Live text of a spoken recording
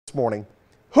Morning.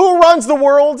 Who runs the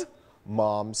world?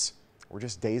 Moms. We're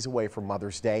just days away from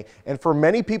Mother's Day, and for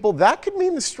many people, that could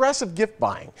mean the stress of gift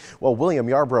buying. Well, William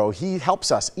Yarbrough, he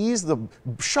helps us ease the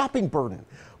shopping burden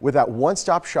with that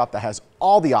one-stop shop that has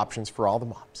all the options for all the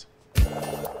moms.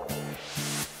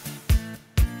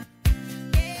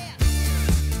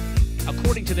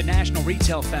 According to the National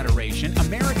Retail Federation,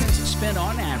 Americans spent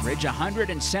on average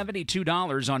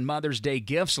 $172 on Mother's Day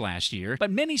gifts last year,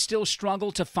 but many still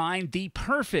struggle to find the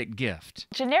perfect gift.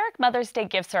 Generic Mother's Day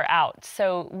gifts are out,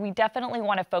 so we definitely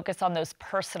want to focus on those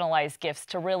personalized gifts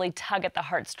to really tug at the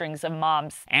heartstrings of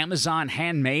moms. Amazon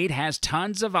Handmade has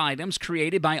tons of items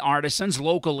created by artisans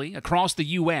locally across the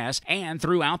U.S. and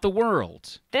throughout the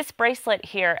world. This bracelet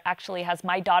here actually has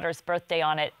my daughter's birthday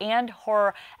on it and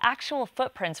her actual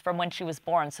footprints from when she was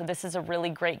born, so this is a really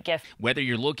great gift. Whether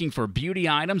you're looking for beauty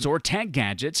items or tech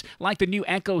gadgets like the new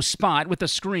Echo Spot with a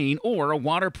screen or a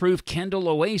waterproof Kindle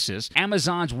Oasis,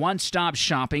 Amazon's one-stop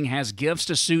shopping has gifts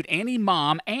to suit any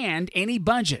mom and any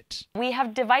budget. We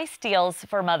have device deals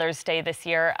for Mother's Day this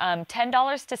year, $10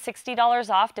 to $60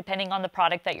 off depending on the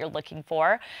product that you're looking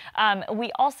for.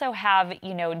 We also have,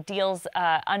 deals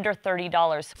under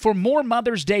 $30. For more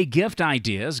Mother's Day gift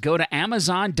ideas, go to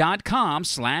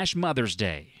Amazon.com/Mother's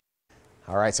Day.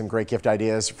 All right, some great gift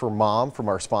ideas for mom from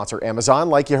our sponsor, Amazon.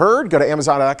 Like you heard, go to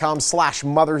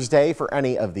Amazon.com/Mother's Day for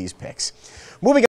any of these picks. Moving